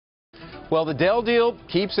Well, the Dell deal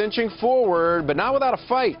keeps inching forward, but not without a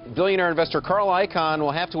fight. Billionaire investor Carl Icahn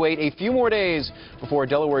will have to wait a few more days before a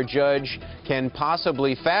Delaware judge can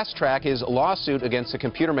possibly fast-track his lawsuit against the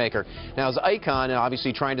computer maker. Now, as Icahn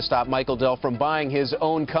obviously trying to stop Michael Dell from buying his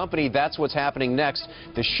own company, that's what's happening next.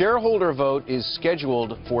 The shareholder vote is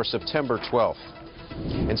scheduled for September 12th.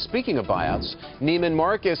 And speaking of buyouts, Neiman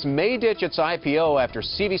Marcus may ditch its IPO after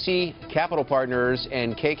CVC Capital Partners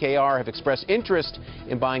and KKR have expressed interest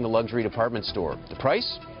in buying the luxury department store. The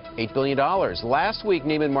price? $8 billion. Last week,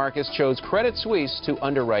 Neiman Marcus chose Credit Suisse to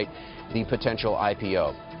underwrite the potential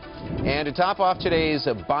IPO. And to top off today's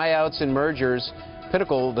buyouts and mergers,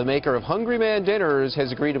 Pinnacle, the maker of Hungry Man Dinners,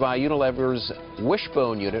 has agreed to buy Unilever's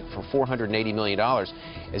Wishbone unit for $480 million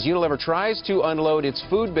as Unilever tries to unload its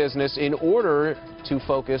food business in order to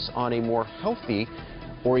focus on a more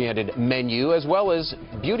healthy-oriented menu as well as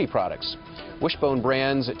beauty products. Wishbone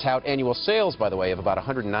brands tout annual sales, by the way, of about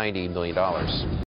 $190 million.